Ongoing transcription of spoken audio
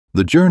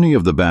The journey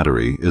of the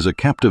battery is a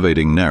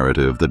captivating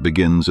narrative that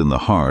begins in the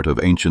heart of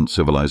ancient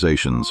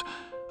civilizations,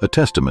 a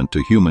testament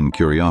to human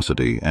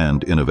curiosity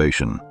and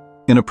innovation.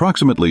 In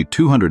approximately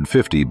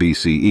 250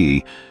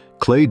 BCE,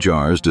 clay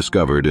jars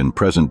discovered in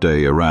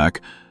present-day Iraq,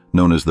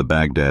 known as the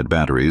Baghdad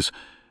Batteries,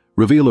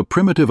 reveal a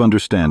primitive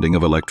understanding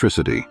of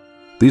electricity.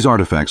 These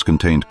artifacts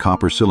contained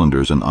copper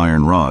cylinders and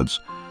iron rods,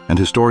 and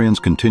historians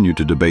continue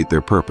to debate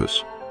their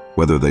purpose,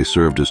 whether they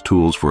served as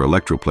tools for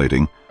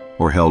electroplating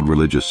or held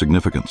religious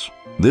significance.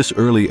 This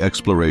early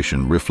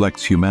exploration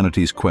reflects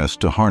humanity's quest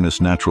to harness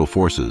natural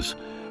forces,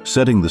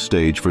 setting the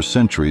stage for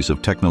centuries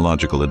of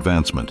technological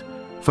advancement.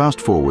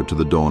 Fast forward to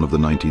the dawn of the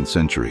 19th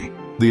century.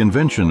 The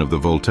invention of the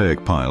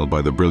Voltaic Pile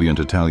by the brilliant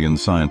Italian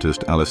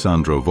scientist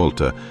Alessandro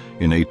Volta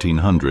in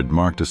 1800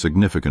 marked a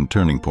significant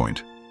turning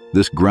point.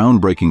 This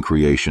groundbreaking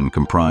creation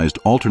comprised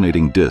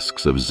alternating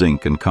discs of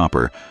zinc and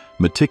copper,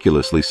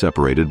 meticulously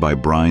separated by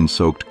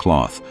brine-soaked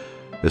cloth,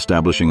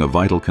 establishing a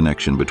vital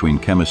connection between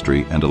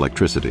chemistry and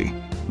electricity.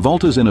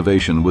 Volta's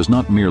innovation was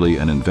not merely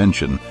an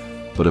invention,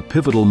 but a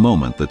pivotal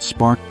moment that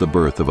sparked the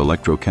birth of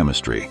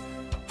electrochemistry,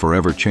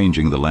 forever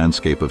changing the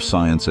landscape of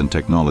science and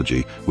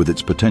technology with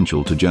its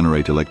potential to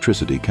generate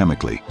electricity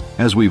chemically.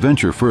 As we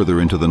venture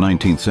further into the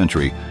 19th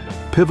century,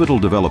 pivotal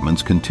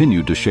developments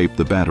continued to shape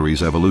the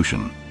battery's evolution.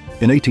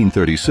 In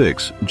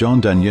 1836,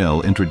 John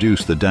Daniell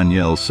introduced the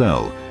Daniell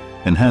cell,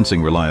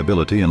 enhancing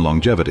reliability and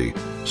longevity,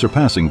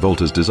 surpassing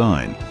Volta's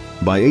design.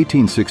 By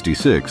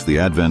 1866, the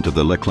advent of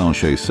the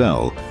Leclanché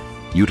cell,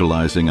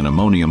 utilizing an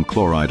ammonium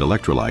chloride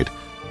electrolyte,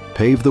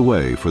 paved the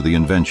way for the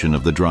invention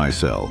of the dry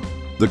cell.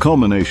 The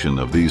culmination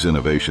of these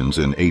innovations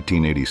in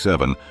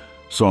 1887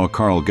 saw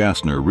Carl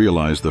Gassner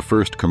realize the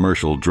first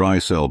commercial dry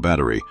cell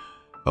battery,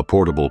 a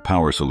portable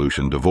power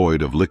solution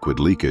devoid of liquid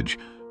leakage,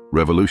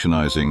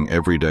 revolutionizing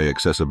everyday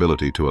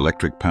accessibility to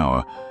electric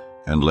power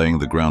and laying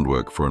the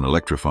groundwork for an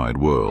electrified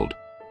world.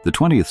 The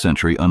 20th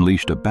century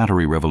unleashed a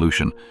battery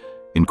revolution,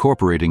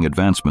 incorporating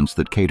advancements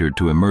that catered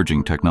to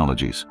emerging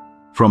technologies.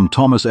 From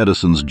Thomas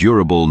Edison's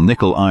durable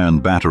nickel-ion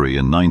battery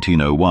in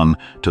 1901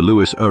 to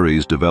Louis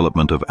Urey's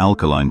development of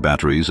alkaline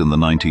batteries in the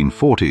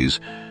 1940s,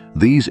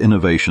 these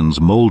innovations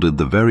molded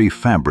the very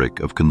fabric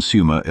of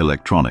consumer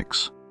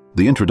electronics.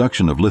 The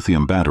introduction of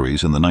lithium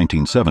batteries in the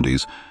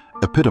 1970s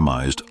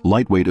epitomized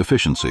lightweight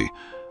efficiency,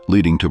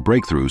 leading to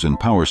breakthroughs in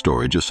power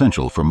storage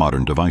essential for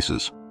modern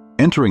devices.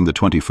 Entering the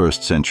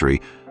 21st century,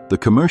 the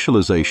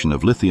commercialization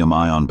of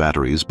lithium-ion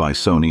batteries by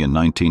Sony in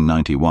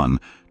 1991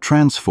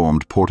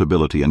 transformed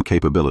portability and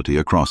capability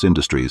across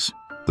industries.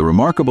 The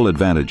remarkable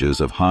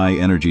advantages of high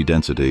energy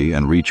density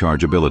and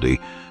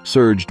rechargeability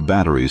surged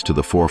batteries to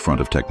the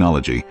forefront of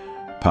technology,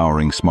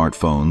 powering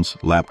smartphones,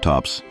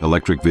 laptops,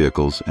 electric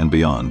vehicles, and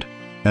beyond.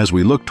 As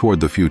we look toward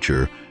the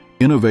future,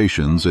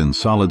 innovations in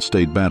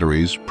solid-state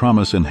batteries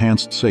promise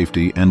enhanced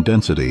safety and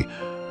density,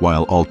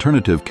 while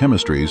alternative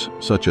chemistries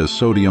such as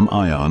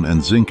sodium-ion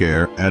and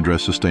zinc-air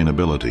address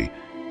sustainability,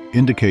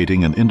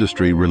 indicating an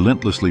industry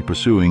relentlessly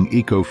pursuing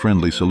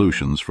eco-friendly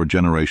solutions for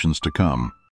generations to come.